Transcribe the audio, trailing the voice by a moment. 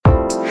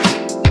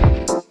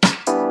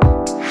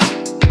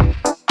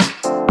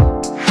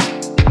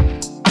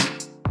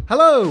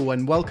Hello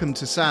and welcome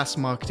to SaaS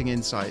Marketing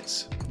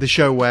Insights, the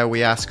show where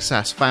we ask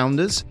SaaS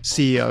founders,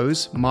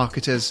 CEOs,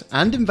 marketers,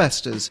 and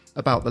investors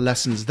about the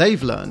lessons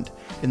they've learned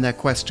in their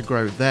quest to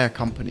grow their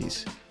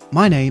companies.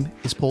 My name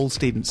is Paul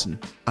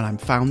Stevenson, and I'm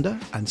founder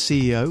and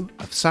CEO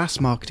of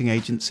SaaS marketing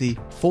agency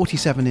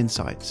 47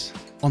 Insights.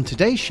 On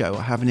today's show,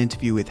 I have an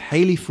interview with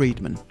Hayley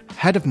Friedman,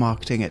 Head of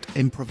Marketing at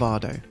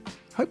Imprivado.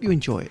 Hope you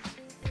enjoy it.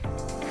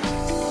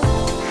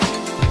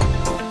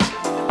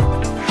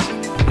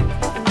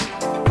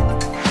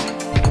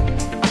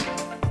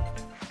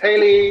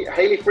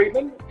 Hayley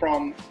Friedman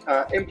from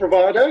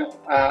Imprivado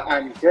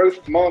and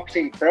Growth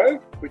Marketing Pro,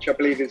 which I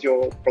believe is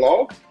your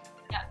blog.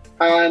 Yeah.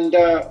 And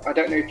I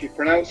don't know if you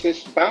pronounce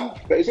this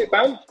BAMF, but is it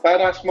BAMF?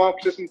 Badass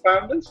Marketers and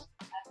Founders?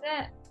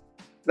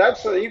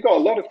 That's it. You've got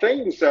a lot of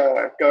things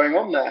going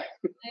on there.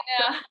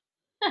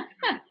 I know.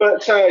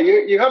 But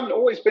you haven't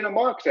always been a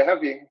marketer,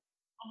 have you?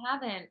 I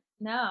haven't,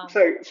 no.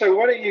 So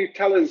why don't you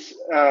tell us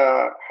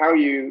how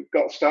you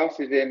got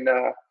started in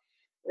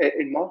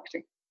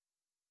marketing?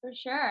 For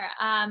sure.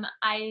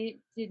 I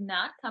did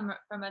not come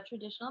from a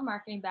traditional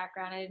marketing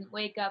background. I didn't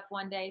wake up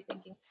one day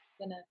thinking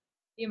I'm going to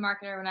be a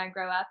marketer when I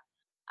grow up.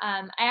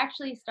 I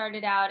actually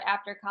started out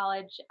after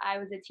college. I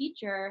was a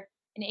teacher,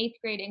 an 8th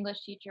grade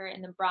English teacher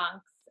in the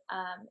Bronx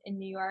in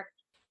New York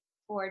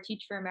for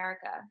Teach for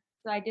America.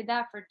 So I did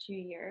that for 2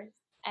 years.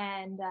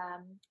 And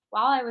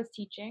while I was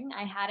teaching,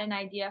 I had an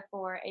idea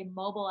for a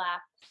mobile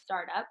app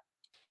startup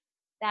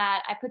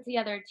that I put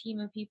together a team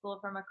of people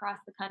from across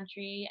the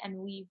country, and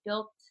we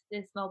built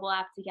this mobile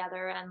app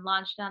together and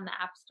launched on the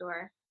App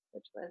Store,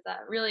 which was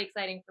really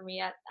exciting for me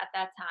at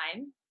that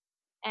time.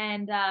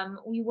 And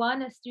we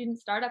won a student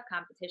startup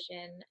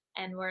competition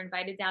and were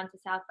invited down to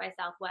South by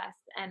Southwest.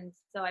 And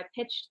so I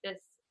pitched this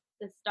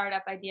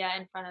startup idea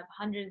in front of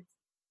hundreds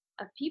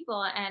of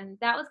people, and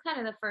that was kind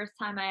of the first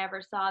time I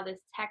ever saw this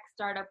tech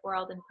startup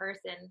world in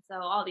person. So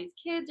all these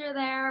kids are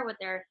there with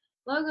their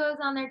logos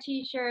on their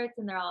t-shirts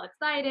and they're all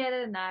excited,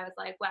 and I was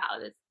like,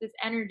 wow, this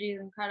energy is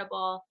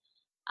incredible.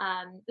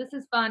 This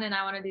is fun and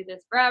I want to do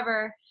this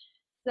forever.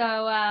 So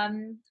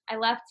I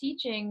left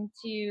teaching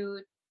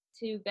to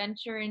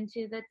venture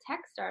into the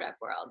tech startup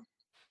world.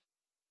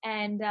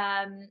 And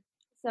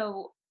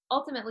so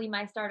ultimately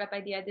my startup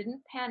idea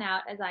didn't pan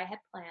out as I had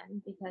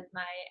planned because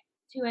my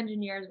 2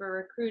 engineers were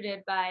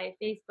recruited by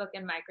Facebook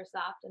and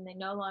Microsoft, and they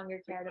no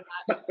longer cared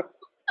about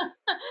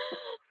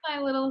my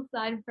little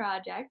side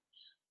project.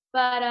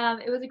 But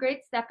it was a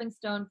great stepping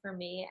stone for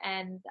me.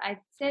 And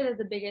I'd say that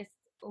the biggest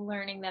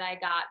learning that I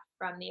got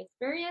from the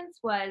experience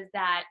was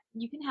that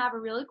you can have a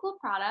really cool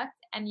product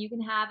and you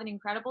can have an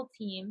incredible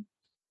team,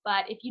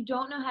 but if you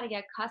don't know how to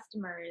get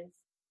customers,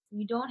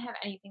 you don't have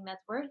anything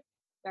that's worth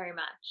very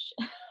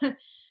much.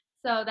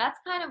 So that's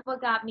kind of what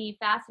got me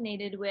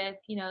fascinated with,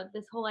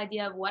 this whole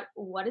idea of what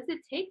does it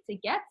take to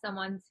get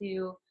someone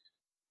to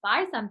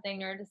buy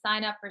something or to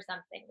sign up for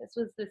something. This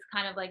was this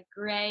kind of like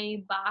gray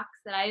box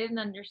that I didn't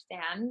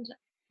understand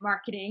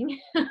marketing.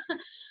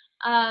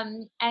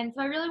 And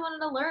so I really wanted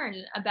to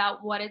learn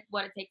about what it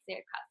takes to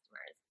get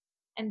customers.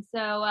 And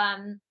so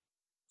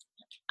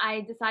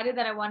I decided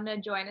that I wanted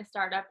to join a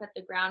startup at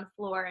the ground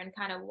floor and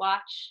kind of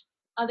watch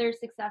other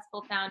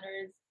successful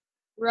founders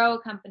grow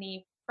a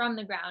company from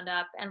the ground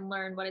up and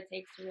learn what it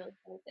takes to really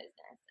build a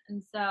business.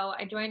 And so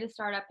I joined a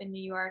startup in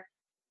New York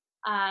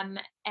and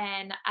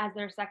as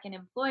their second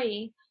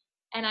employee,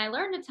 and I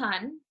learned a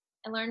ton,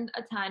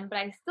 but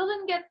I still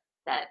didn't get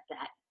that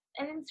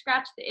I didn't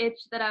scratch the itch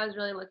that I was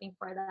really looking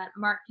for, that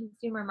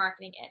consumer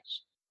marketing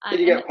itch. Did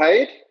you get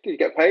paid? Did you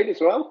get paid as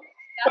well?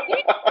 Got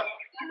paid? Got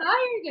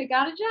hired, I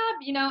got a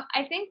job.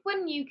 I think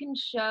when you can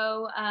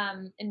show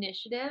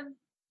initiative,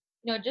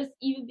 just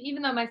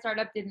even though my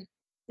startup didn't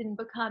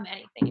become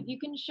anything, if you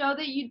can show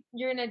that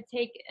you're going to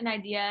take an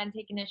idea and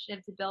take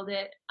initiative to build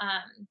it,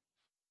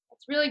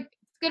 it's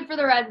good for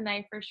the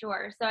resume for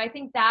sure. So I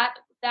think that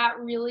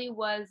really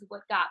was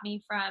what got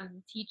me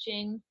from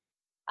teaching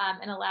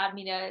and allowed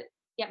me to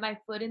get my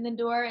foot in the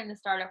door in the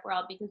startup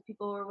world, because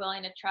people were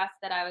willing to trust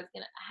that I was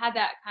going to have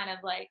that kind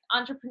of like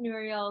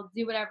entrepreneurial,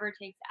 do whatever it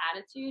takes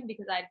attitude,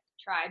 because I'd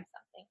tried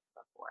something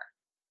before.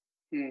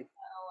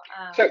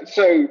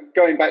 So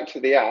going back to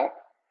the app,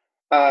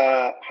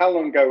 how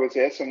long ago was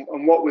this, and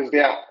what was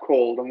the app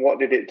called, and what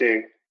did it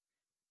do?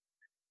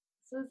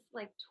 This was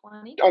like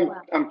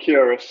 2012. I'm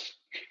curious.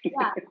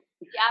 Yeah,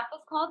 the app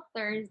was called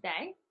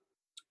Thursday,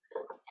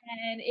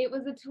 and it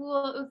was a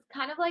tool. It was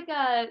kind of like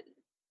a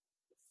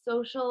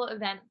social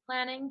event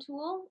planning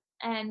tool,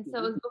 and so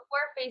it was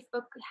before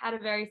Facebook had a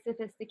very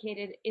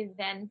sophisticated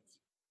event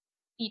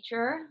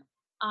feature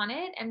on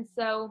it. And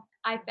so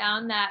I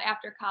found that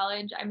after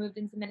college, I moved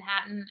into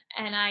Manhattan,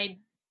 and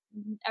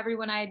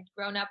everyone I'd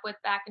grown up with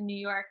back in New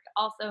York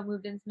also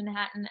moved into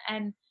Manhattan,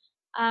 and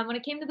when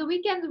it came to the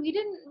weekends, we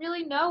didn't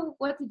really know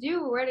what to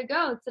do, where to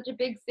go. It's such a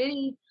big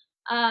city.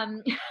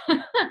 Even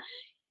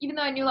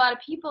though I knew a lot of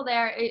people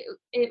there,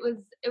 it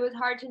was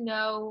hard to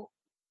know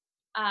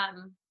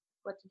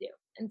what to do.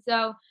 And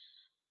so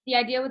the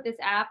idea with this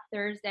app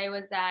Thursday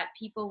was that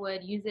people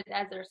would use it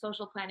as their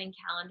social planning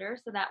calendar,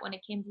 so that when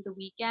it came to the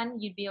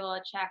weekend, you'd be able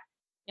to check,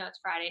 it's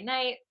Friday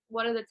night,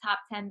 what are the top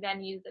 10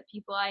 venues that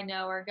people I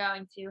know are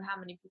going to, how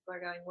many people are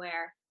going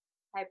where,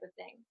 type of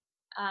thing.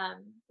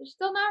 There's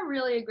still not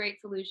really a great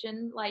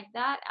solution like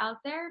that out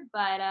there,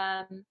 but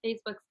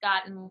Facebook's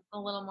gotten a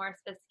little more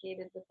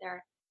sophisticated with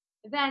their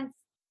events.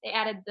 They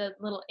added the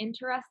little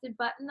interested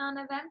button on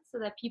events so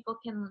that people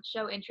can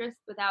show interest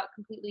without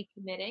completely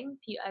committing.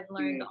 I've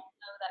learned also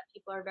that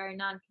people are very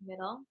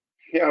non-committal.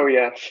 Oh,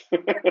 yes.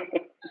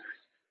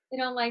 They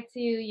don't like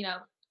to,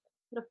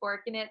 put a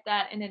fork in it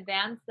that in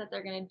advance that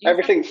they're going to do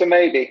everything's something.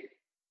 a maybe.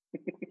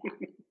 So,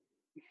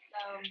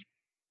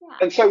 yeah.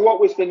 And so what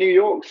was the New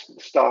York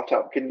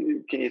startup?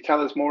 Can you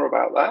tell us more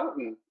about that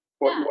and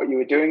what you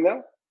were doing there?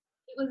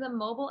 It was a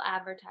mobile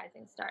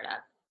advertising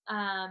startup.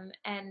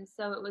 And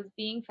so it was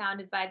being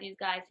founded by these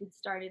guys who'd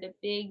started a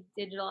big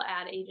digital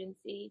ad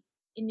agency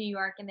in New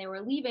York, and they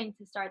were leaving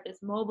to start this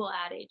mobile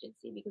ad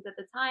agency because at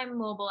the time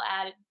mobile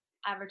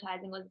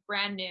advertising was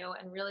brand new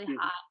and really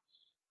hot,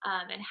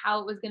 and how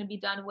it was going to be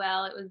done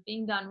well. It was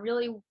being done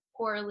really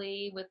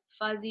poorly with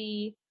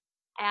fuzzy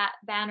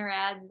banner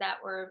ads that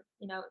were,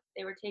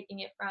 they were taking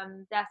it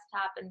from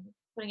desktop and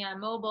putting it on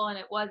mobile, and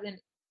it wasn't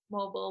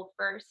mobile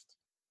first.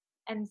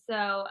 And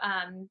so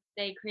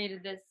they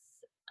created this.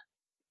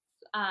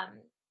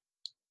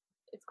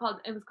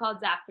 It was called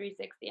Zap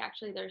 360.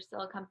 Actually, there's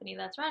still a company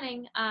that's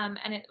running,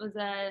 and it was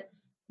a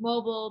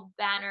mobile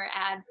banner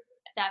ad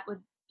that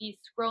would be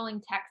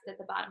scrolling text at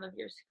the bottom of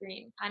your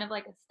screen, kind of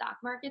like a stock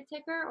market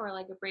ticker or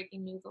like a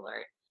breaking news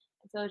alert.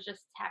 And so it was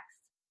just text.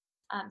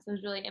 So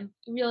it was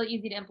really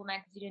easy to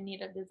implement because you didn't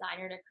need a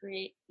designer to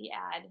create the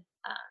ad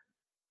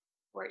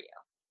for you.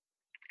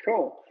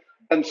 Cool.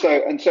 And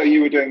so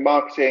you were doing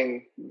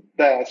marketing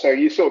there. So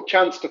you sort of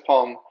chanced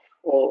upon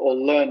or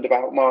learned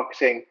about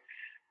marketing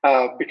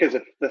because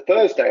of the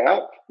Thursday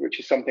app, which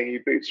is something you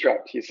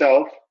bootstrapped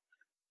yourself.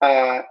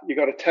 You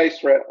got a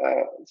taste for it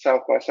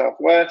South by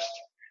Southwest,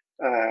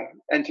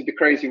 entered the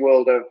crazy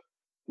world of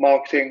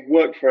marketing,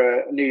 worked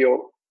for a New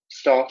York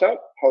startup,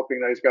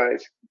 helping those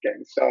guys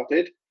getting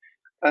started.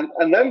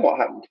 And then what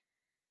happened?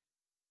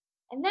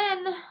 And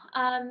then,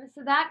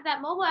 so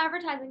that mobile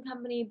advertising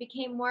company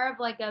became more of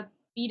like a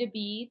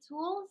B2B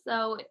tool.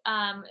 So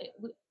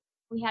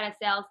we had a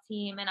sales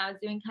team, and I was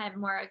doing kind of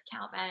more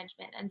account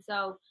management. And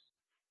so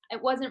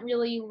it wasn't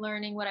really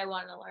learning what I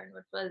wanted to learn,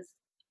 which was,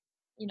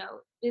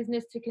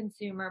 business to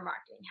consumer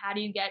marketing. How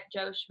do you get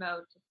Joe Schmo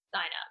to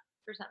sign up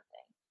for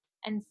something?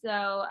 And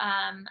so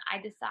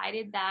I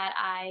decided that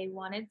I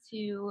wanted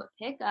to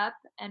pick up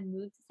and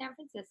move to San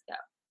Francisco.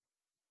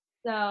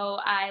 So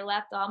I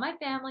left all my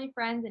family,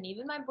 friends, and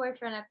even my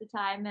boyfriend at the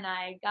time, and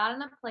I got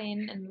on a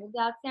plane and moved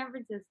out to San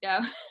Francisco.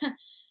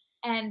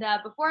 And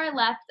before I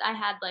left, I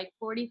had like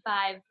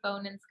 45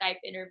 phone and Skype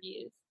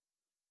interviews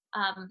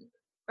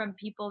from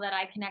people that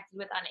I connected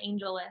with on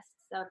AngelList.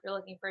 So if you're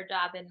looking for a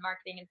job in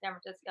marketing in San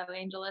Francisco,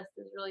 AngelList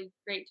is a really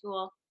great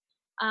tool.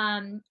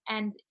 And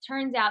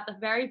turns out the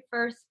very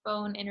first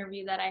phone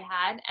interview that I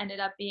had ended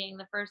up being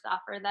the first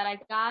offer that I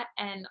got,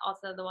 and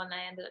also the one that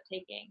I ended up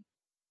taking.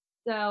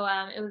 So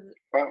it was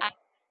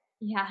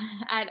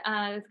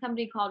at this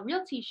company called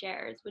Realty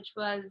Shares, which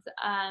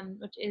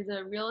is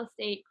a real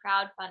estate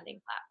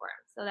crowdfunding platform.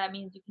 So that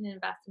means you can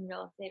invest in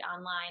real estate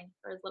online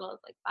for as little as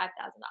like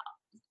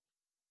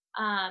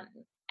 $5,000.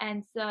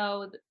 And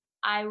so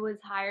I was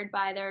hired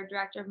by their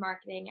director of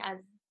marketing as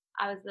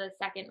I was the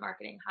second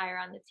marketing hire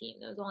on the team.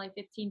 There was only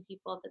 15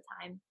 people at the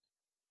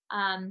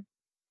time.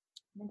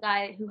 The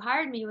guy who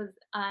hired me was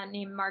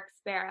named Mark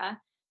Spera,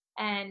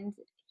 and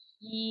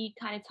he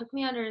kind of took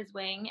me under his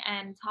wing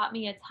and taught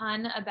me a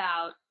ton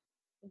about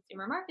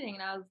consumer marketing.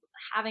 And I was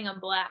having a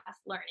blast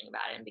learning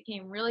about it and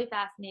became really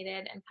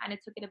fascinated and kind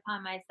of took it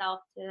upon myself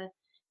to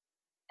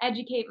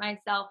educate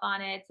myself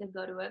on it, to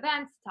go to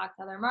events, to talk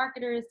to other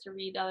marketers, to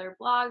read other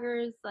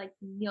bloggers. Like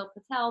Neil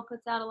Patel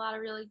puts out a lot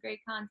of really great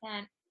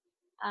content.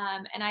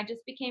 And I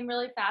just became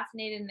really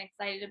fascinated and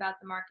excited about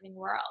the marketing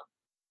world.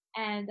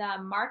 And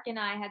Mark and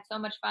I had so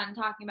much fun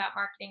talking about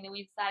marketing that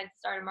we decided to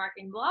start a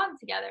marketing blog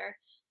together.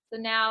 So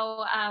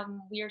now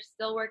we are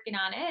still working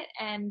on it,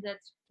 and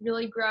it's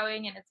really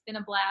growing, and it's been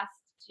a blast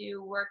to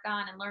work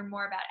on and learn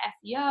more about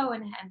SEO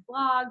and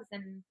blogs,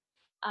 and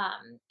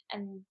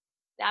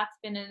that's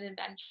been an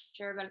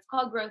adventure. But it's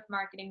called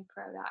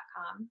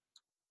growthmarketingpro.com.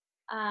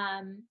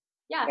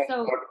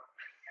 So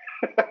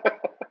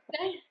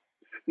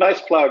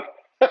nice plug.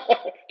 Do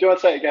you want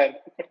to say it again?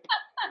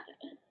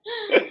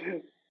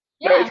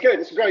 No, it's good.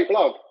 It's a great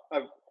blog.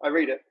 I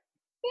read it.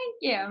 Thank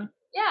you.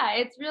 Yeah,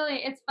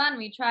 it's fun.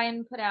 We try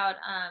and put out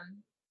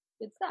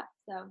good stuff.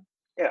 So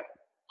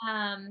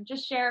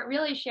just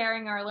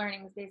sharing our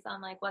learnings based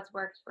on like what's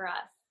worked for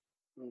us.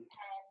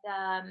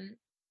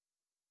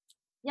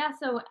 And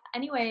so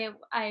anyway,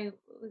 I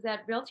was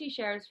at Realty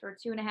Shares for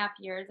 2.5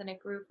 years, and it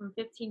grew from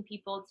 15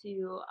 people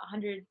to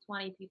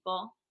 120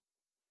 people.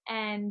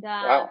 And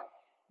wow.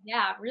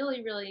 Yeah,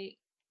 really, really.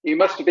 You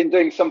must have been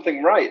doing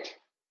something right.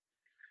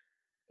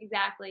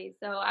 exactly.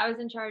 So I was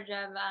in charge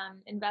of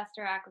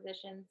investor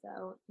acquisition,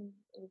 so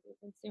it was a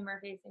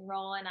consumer-facing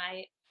role, and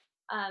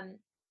um,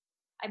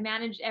 I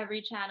managed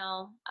every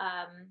channel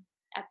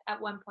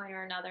at one point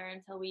or another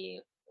until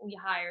we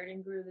hired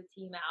and grew the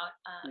team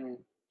out.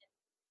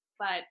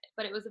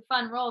 But it was a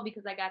fun role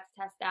because I got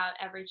to test out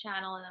every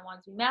channel, and then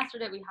once we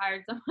mastered it, we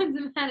hired someone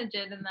to manage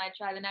it, and then I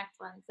try the next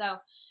one. So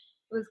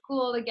it was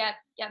cool to get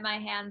my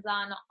hands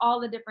on all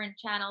the different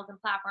channels and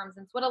platforms,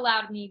 and it's what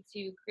allowed me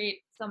to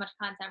create so much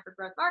content for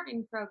Growth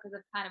Marketing Pro, because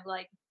I've kind of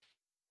like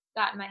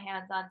gotten my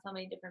hands on so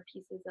many different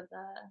pieces of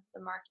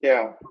the market.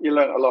 Yeah, you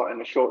learned a lot in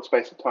a short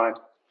space of time.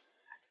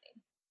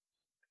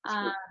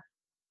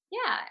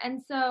 Yeah, and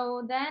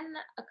so then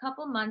a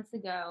couple months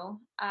ago,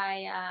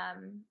 I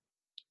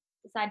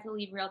decided to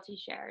leave Realty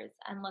Shares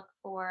and look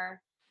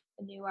for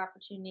a new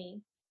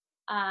opportunity.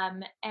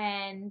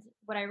 And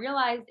what I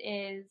realized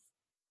is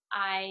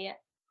I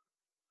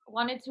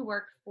wanted to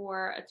work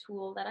for a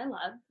tool that I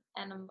love,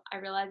 and I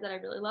realized that I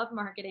really love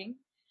marketing.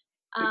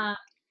 And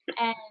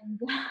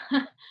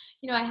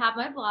I have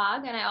my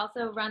blog, and I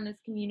also run this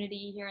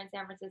community here in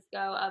San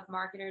Francisco of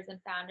marketers and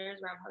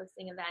founders where I'm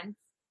hosting events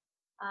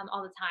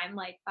all the time,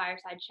 like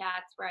fireside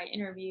chats where I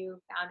interview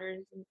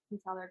founders who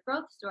tell their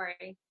growth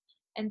story.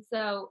 And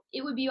so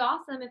it would be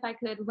awesome if I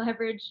could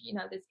leverage,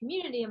 this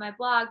community and my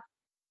blog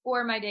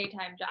for my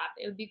daytime job.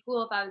 It would be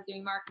cool if I was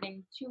doing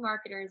marketing to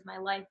marketers. My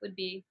life would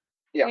be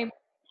way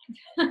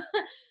more.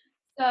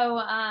 So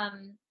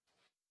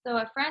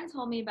a friend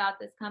told me about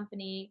this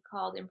company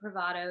called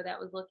Improvato that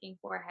was looking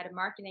for a head of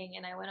marketing,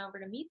 and I went over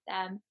to meet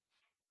them.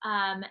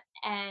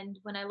 And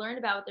when I learned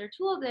about what their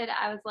tool did,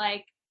 I was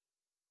like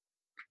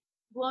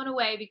blown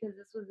away, because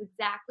it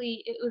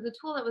was a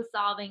tool that was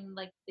solving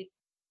like the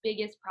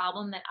biggest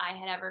problem that I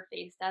had ever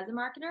faced as a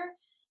marketer,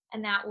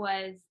 and that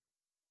was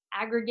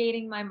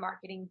aggregating my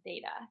marketing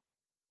data.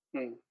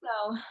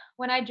 So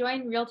when I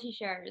joined Realty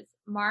Shares,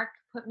 Mark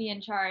put me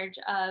in charge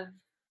of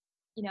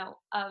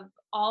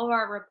all of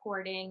our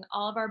reporting,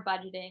 all of our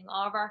budgeting,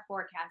 all of our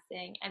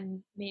forecasting,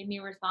 and made me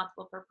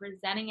responsible for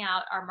presenting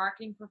out our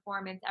marketing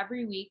performance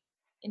every week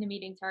in a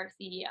meeting to our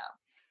CEO.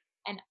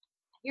 And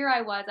here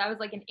I was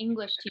like an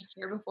English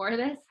teacher before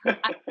this.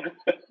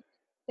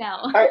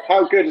 Excel.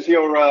 How good is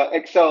your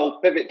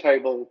Excel pivot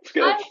table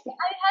skills? I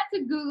had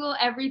to Google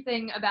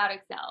everything about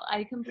Excel.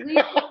 I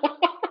completely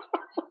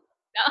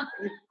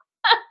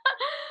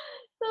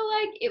So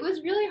it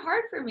was really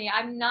hard for me.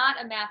 I'm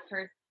not a math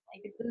person.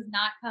 It does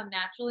not come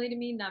naturally to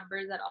me,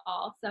 numbers at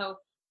all. So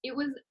it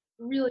was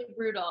really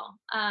brutal.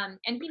 And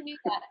he knew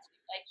that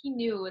too. He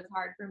knew it was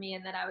hard for me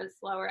and that I was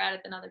slower at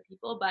it than other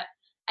people. But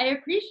I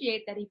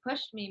appreciate that he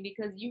pushed me,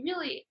 because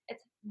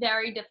it's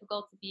very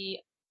difficult to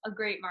be a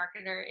great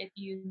marketer if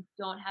you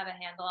don't have a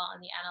handle on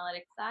the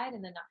analytics side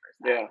and the numbers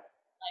side. Yeah.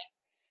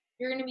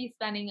 You're going to be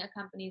spending a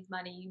company's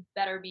money, you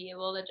better be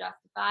able to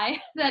justify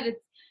that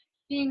it's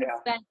being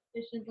spent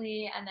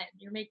efficiently and that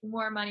you're making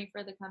more money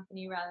for the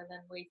company rather than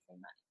wasting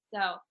money.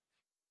 So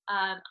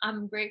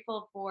I'm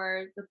grateful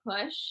for the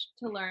push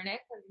to learn it,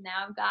 because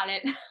now I've got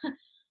it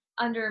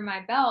under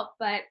my belt.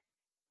 But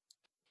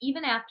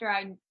even after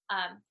I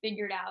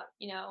figured out,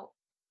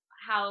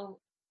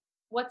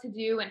 what to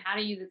do and how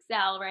to use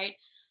Excel, right?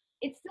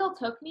 It still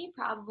took me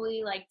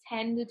probably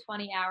 10 to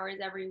 20 hours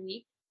every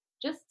week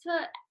just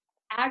to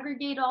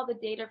aggregate all the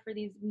data for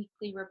these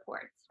weekly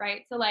reports,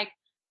 right? So I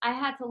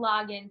had to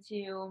log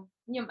into,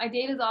 my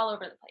data's all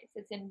over the place.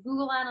 It's in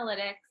Google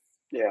Analytics,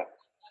 my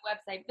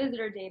website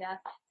visitor data,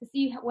 to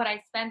see what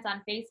I spent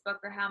on Facebook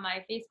or how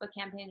my Facebook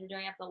campaigns are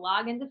doing. I have to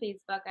log into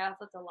Facebook. I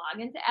also have to log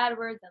into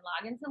AdWords and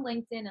log into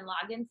LinkedIn and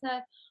log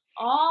into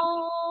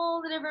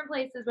all the different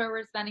places where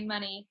we're spending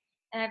money.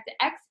 And I have to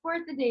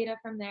export the data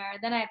from there.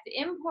 Then I have to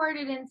import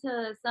it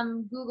into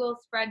some Google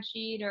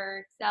spreadsheet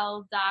or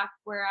Excel doc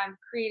where I'm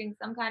creating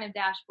some kind of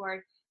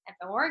dashboard. I have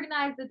to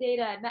organize the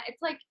data.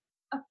 It's like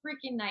a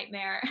freaking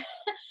nightmare.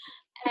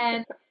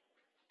 And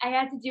I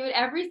had to do it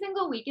every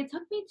single week. It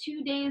took me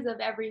 2 days of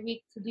every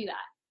week to do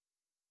that.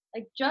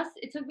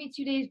 It took me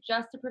 2 days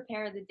just to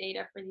prepare the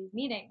data for these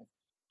meetings.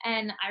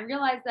 And I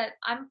realized that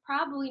I'm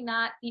probably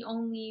not the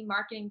only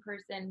marketing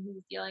person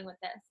who's dealing with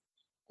this.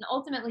 And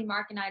ultimately,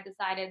 Mark and I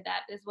decided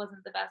that this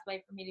wasn't the best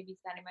way for me to be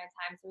spending my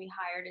time. So we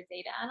hired a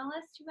data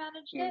analyst who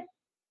managed it.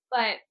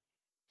 But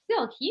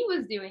still, he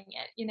was doing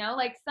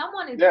it,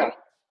 someone is doing it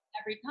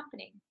in every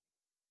company.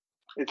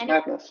 It's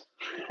madness.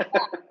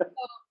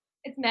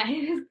 It's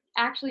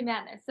actually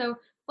madness. So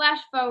flash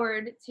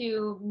forward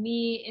to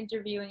me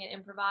interviewing at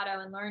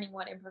Improvato and learning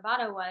what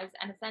Improvato was.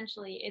 And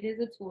essentially, it is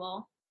a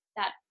tool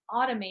that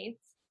automates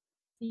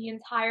the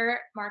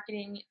entire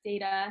marketing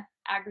data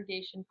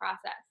aggregation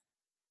process.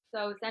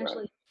 So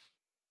essentially,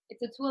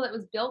 it's a tool that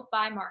was built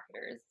by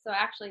marketers. So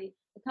actually,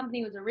 the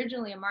company was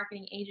originally a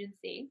marketing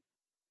agency,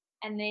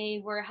 and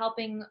they were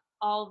helping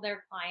all of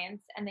their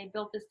clients, and they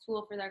built this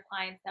tool for their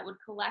clients that would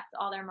collect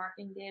all their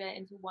marketing data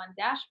into one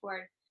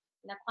dashboard.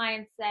 And the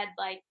clients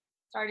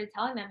started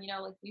telling them,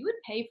 we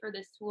would pay for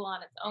this tool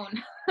on its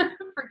own.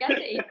 Forget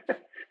the agency.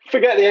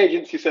 Forget the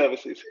agency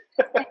services.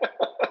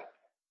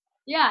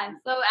 Yeah,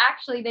 so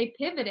actually they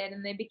pivoted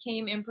and they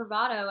became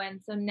Improvato, and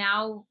so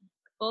now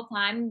full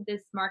time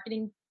this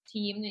marketing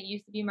team that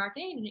used to be a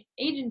marketing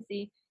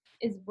agency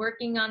is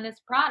working on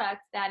this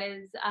product that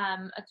is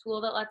a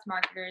tool that lets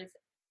marketers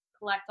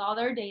collect all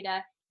their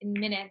data in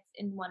minutes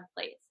in one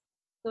place.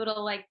 So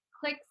it'll like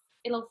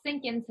it'll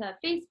sync into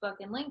Facebook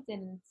and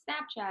LinkedIn and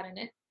Snapchat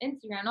and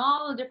Instagram,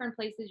 all the different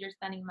places you're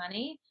spending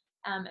money,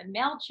 and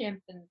Mailchimp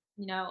and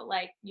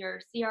like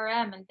your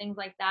CRM and things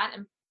like that,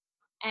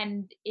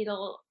 and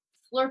it'll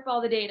slurp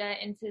all the data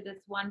into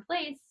this one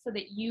place so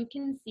that you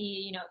can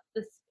see,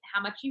 this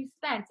how much you've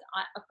spent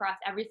across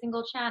every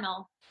single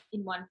channel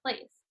in one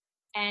place.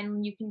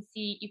 And you can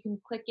see, you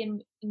can click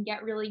in and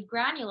get really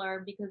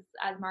granular because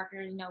as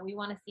marketers, we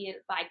want to see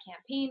it by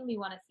campaign, we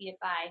want to see it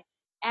by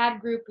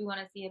ad group, we want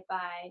to see it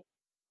by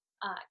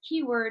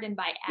keyword and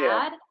by ad.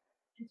 Yeah.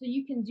 And so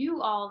you can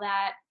do all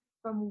that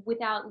from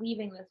without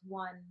leaving this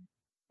one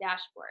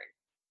dashboard.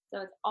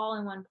 So it's all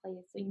in one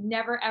place. So you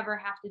never ever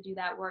have to do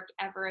that work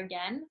ever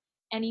again.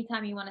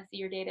 Anytime you want to see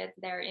your data, it's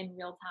there in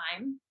real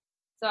time.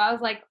 So I was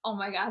like, oh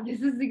my God,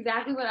 this is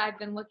exactly what I've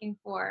been looking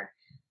for.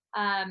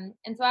 And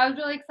so I was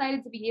really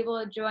excited to be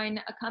able to join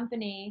a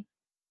company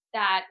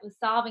that was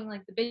solving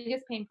like the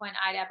biggest pain point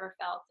I'd ever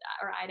felt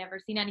or I'd ever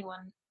seen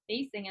anyone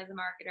facing as a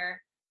marketer.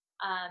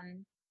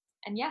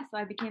 And yeah, so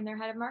I became their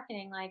head of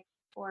marketing like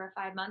 4 or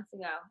 5 months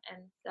ago.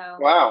 And so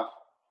wow.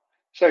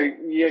 So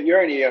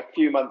you're only a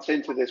few months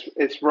into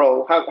this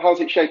role. How's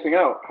it shaping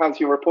out? How's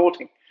your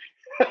reporting?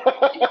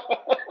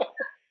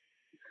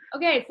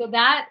 Okay, so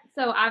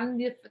I'm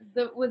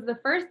was the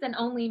first and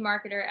only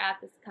marketer at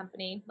this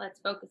company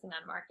that's focusing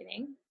on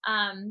marketing.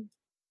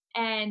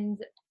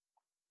 And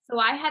so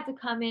I had to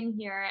come in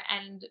here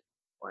and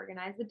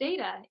organize the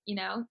data,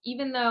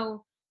 even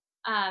though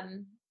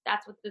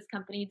that's what this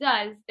company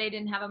does. They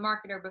didn't have a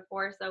marketer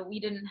before, so we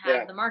didn't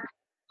have the market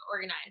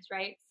organized,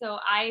 right? So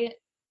I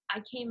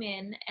came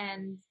in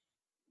and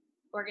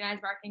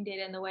organized marketing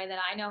data in the way that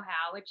I know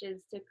how, which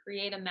is to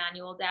create a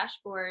manual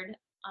dashboard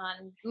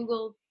on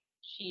Google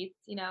Sheets,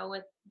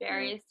 with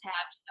various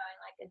tabs showing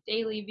like a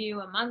daily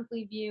view, a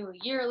monthly view, a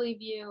yearly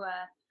view,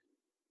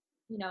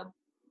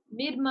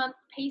 mid-month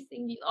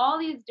pacing view, all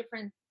these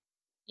different,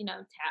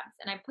 tabs.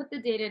 And I put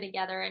the data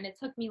together and it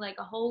took me like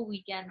a whole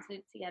weekend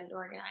to get it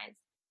organized.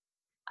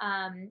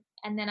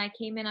 And then I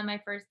came in on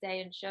my first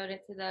day and showed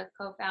it to the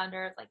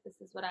co-founder. It's like,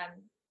 this is what I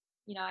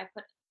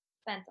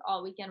spent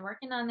all weekend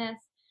working on this.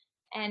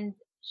 And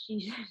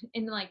she,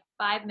 in like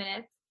 5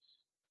 minutes,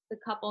 the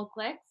couple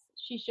clicks,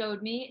 she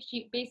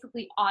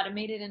basically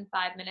automated in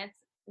 5 minutes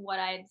what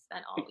I had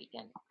spent all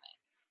weekend.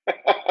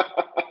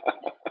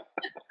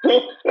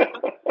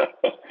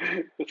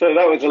 So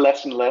that was a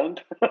lesson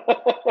learned.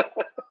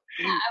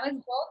 Yeah,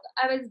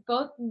 I was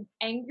both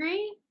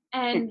angry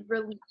and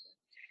relieved.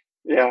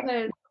 Yeah.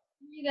 Because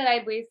that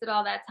I'd wasted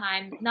all that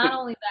time, not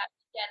only that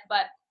weekend,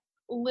 but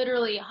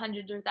literally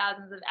hundreds or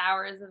thousands of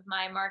hours of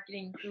my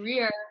marketing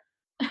career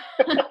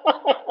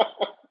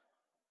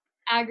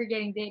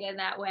aggregating data in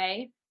that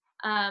way.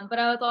 But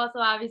I was also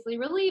obviously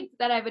relieved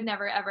that I would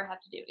never ever have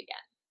to do it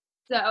again.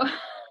 So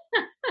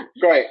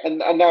great. And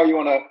now you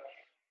want to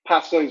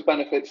pass those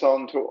benefits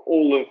on to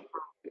all of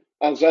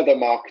us other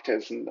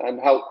marketers and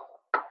help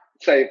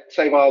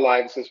save our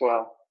lives as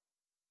well.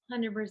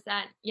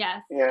 100%,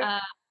 yes. Yeah.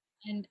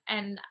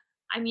 And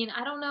I mean,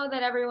 I don't know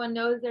that everyone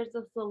knows there's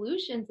a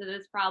solution to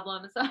this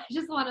problem. So I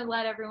just want to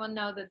let everyone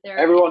know that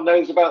everyone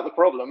knows about the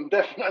problem,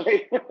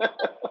 definitely.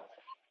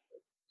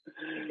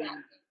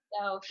 Exactly.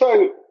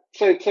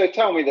 So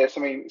tell me this.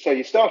 I mean, so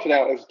you started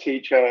out as a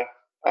teacher,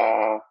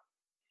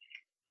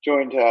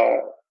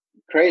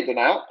 created an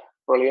app,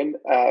 brilliant,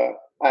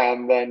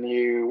 and then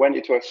you went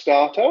into a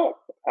startup,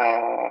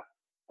 and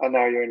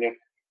now you're in your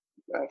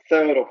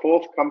third or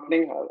fourth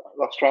company. I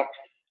lost track.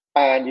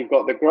 And you've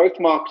got the Growth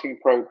Marketing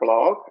Pro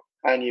blog,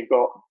 and you've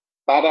got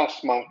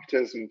Badass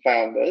Marketers and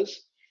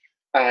Founders,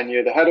 and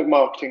you're the head of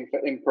marketing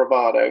for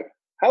Improvato.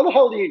 How the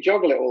hell do you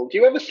juggle it all? Do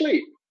you ever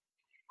sleep?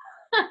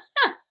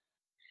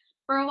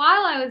 For a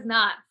while, I was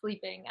not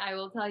sleeping. I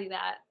will tell you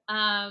that.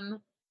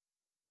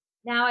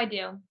 Now I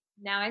do.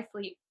 Now I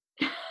sleep.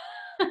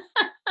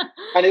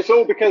 And it's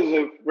all because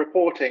of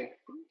reporting.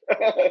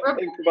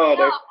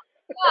 Improvato.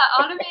 Yeah,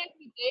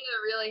 automating data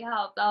really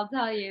helped. I'll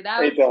tell you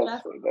that. It does.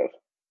 It does.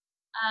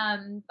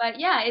 But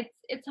yeah,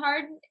 it's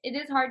hard. It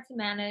is hard to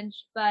manage.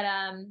 But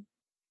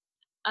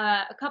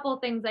a couple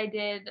of things I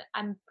did.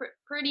 I'm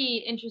pretty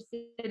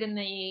interested in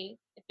the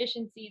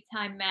efficiency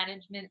time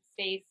management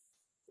space.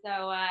 So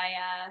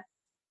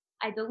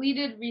I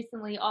deleted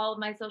recently all of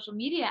my social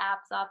media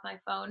apps off my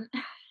phone.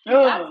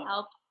 That's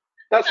helped.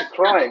 That's a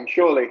crime,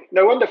 surely.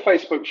 No wonder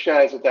Facebook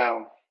shares are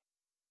down.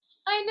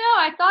 I know.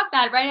 I thought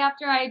that right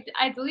after I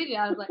deleted it.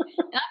 I was like, and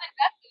I'm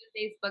invested in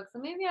Facebook, so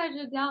maybe I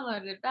should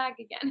download it back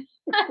again.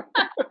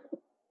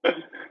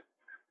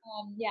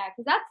 Yeah,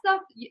 because that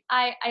stuff,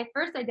 I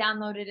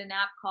downloaded an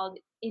app called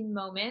In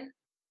Moment,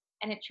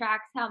 and it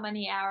tracks how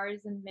many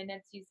hours and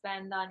minutes you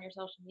spend on your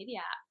social media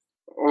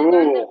apps.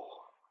 Oh,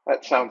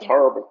 that sounds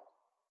horrible.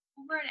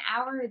 Over an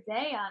hour a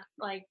day on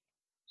like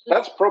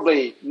That's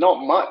probably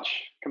not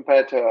much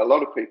compared to a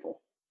lot of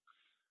people.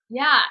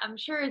 Yeah, I'm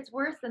sure it's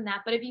worse than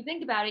that. But if you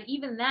think about it,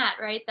 even that,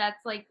 right? That's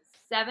like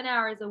 7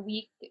 hours a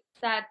week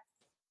that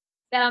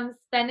I'm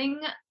spending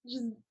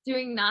just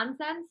doing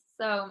nonsense.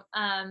 So,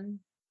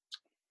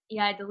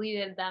 yeah, I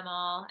deleted them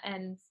all,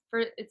 and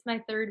it's my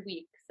 3rd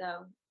week,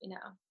 so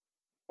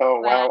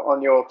Oh But wow,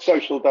 on your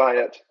social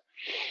diet.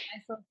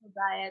 my social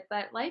diet,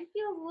 but life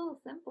feels a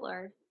little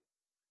simpler.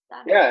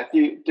 That Yeah.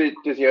 helps.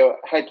 Does your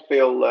head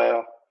feel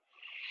a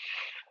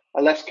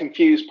less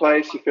confused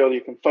place? You feel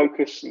you can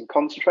focus and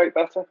concentrate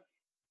better?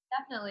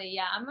 Definitely,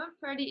 yeah. I'm a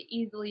pretty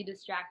easily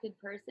distracted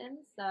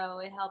person, so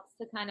it helps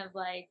to kind of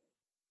like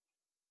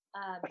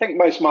I um, think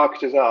most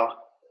marketers are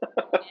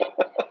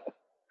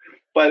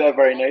by their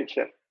very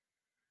nature.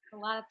 a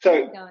lot of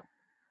things So, going.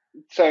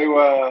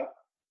 so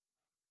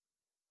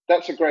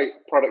that's a great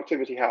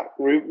productivity hack.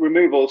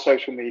 Remove all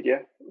social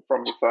media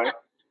from your phone.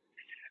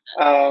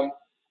 Um,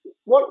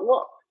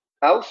 what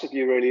else have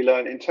you really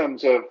learned in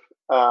terms of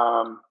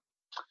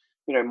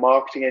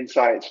marketing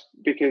insights?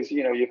 Because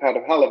you've had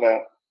a hell of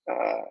a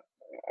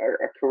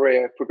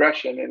career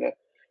progression in a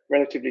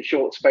relatively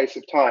short space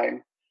of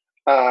time.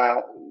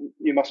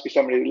 You must be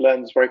somebody who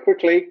learns very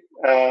quickly.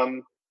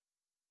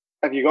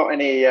 Have you got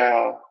any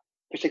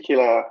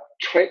particular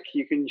trick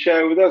you can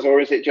share with us, or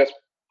is it just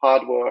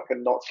hard work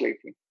and not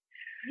sleeping?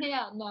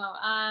 Yeah, no,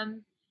 I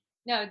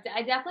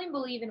definitely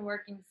believe in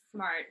working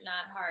smart,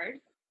 not hard.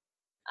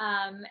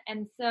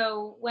 And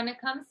so when it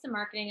comes to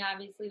marketing,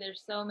 obviously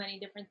there's so many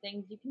different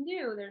things you can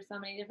do. There's so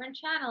many different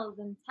channels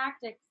and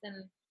tactics.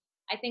 And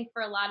I think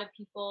for a lot of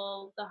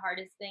people, the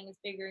hardest thing is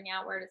figuring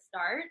out where to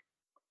start,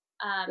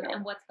 Yeah,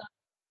 and what's going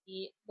to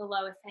be the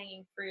lowest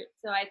hanging fruit.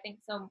 So I think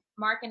so.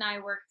 Mark and I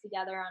work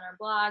together on our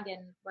blog,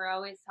 and we're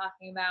always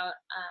talking about.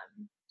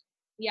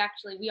 We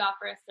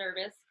offer a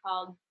service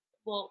called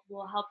we'll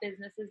help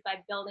businesses by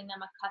building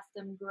them a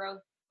custom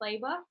growth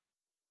playbook.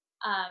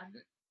 Um,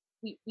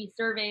 we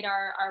surveyed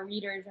our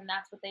readers, and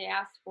that's what they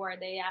asked for.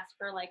 They asked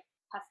for like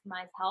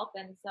customized help,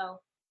 and so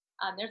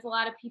there's a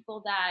lot of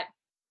people that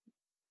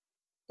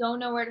don't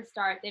know where to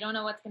start. They don't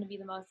know what's going to be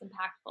the most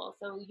impactful.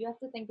 So you have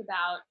to think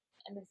about,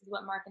 and this is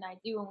what Mark and I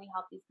do when we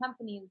help these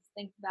companies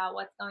think about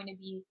what's going to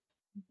be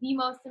the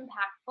most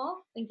impactful,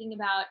 thinking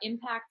about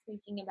impact,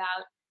 thinking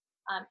about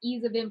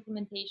ease of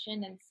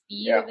implementation and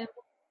speed yeah, of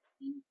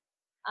implementation,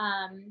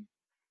 um,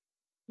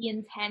 the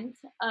intent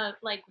of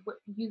like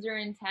user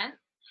intent.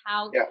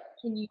 How yeah.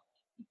 can you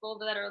people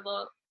that are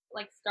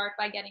start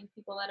by getting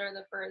people that are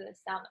the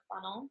furthest down the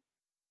funnel?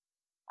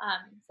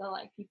 So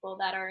like people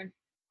that are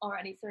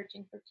already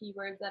searching for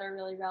keywords that are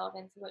really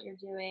relevant to what you're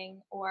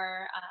doing,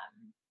 or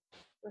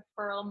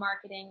referral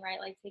marketing, right?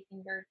 Like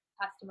taking your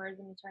customers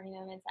and turning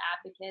them into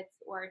advocates,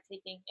 or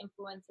taking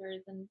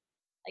influencers and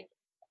like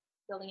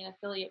building an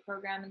affiliate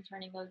program and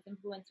turning those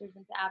influencers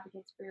into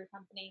advocates for your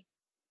company.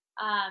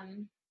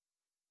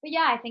 But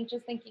yeah, I think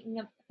just thinking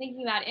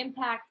about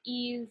impact,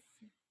 ease,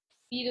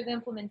 speed of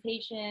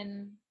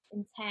implementation,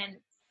 intent,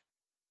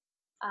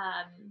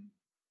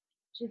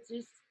 should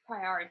just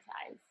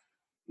prioritize.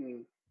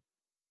 Mm,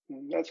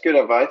 that's good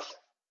advice.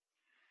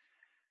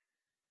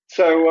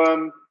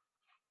 So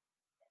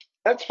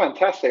that's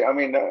fantastic. I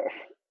mean,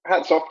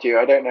 hats off to you.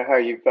 I don't know how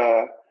you've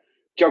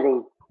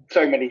juggled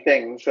so many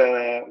things,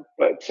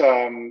 but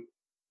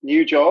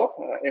new job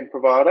in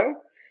Imprivado,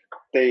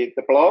 the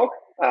blog,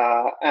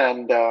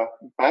 and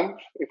BAMF,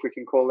 if we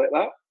can call it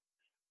that.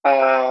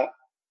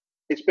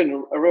 It's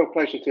been a real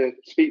pleasure to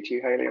speak to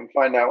you, Haley, and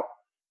find out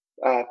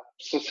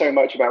so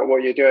much about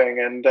what you're doing.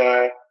 And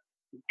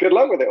good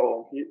luck with it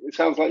all. It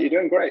sounds like you're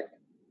doing great.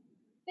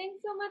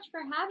 Thanks so much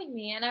for having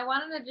me. And I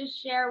wanted to just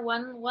share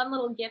one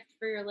little gift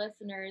for your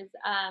listeners.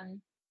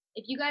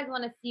 If you guys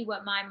want to see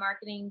what my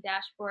marketing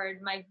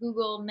dashboard, my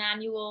Google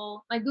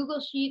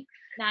Sheet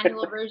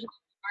manual version of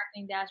the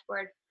marketing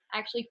dashboard, I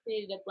actually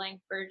created a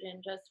blank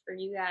version just for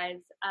you guys.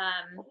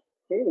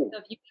 So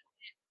if you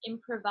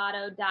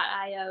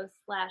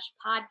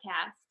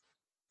imprivado.io/podcast,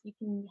 you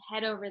can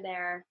head over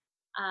there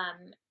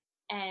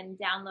and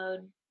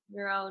download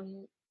your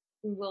own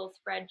Google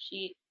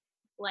spreadsheet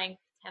blank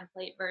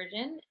template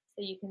version,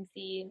 so you can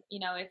see,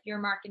 if you're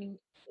marketing,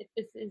 if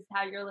this is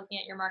how you're looking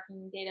at your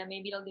marketing data,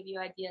 maybe it'll give you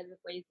ideas of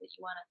ways that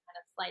you want to kind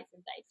of slice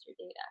and dice your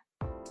data.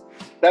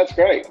 That's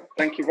great.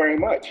 Thank you very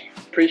much.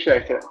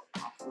 Appreciate it.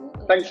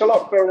 Absolutely. Thanks a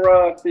lot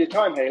for your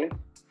time, Haley.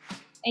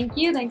 Thank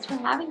you. Thanks for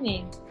having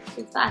me.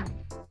 It was fun.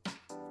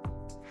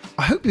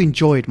 I hope you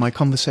enjoyed my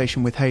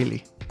conversation with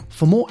Haley.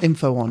 For more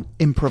info on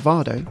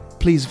Imprivado,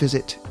 please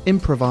visit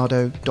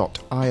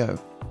imprivado.io.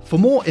 For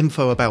more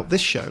info about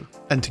this show,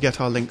 and to get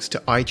our links to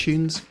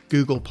iTunes,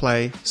 Google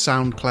Play,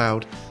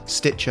 SoundCloud,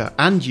 Stitcher,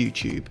 and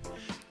YouTube,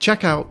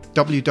 check out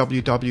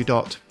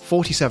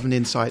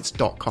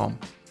www.47insights.com.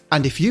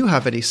 And if you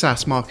have any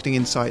SaaS marketing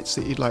insights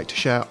that you'd like to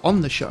share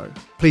on the show,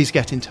 please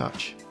get in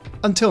touch.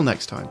 Until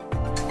next time.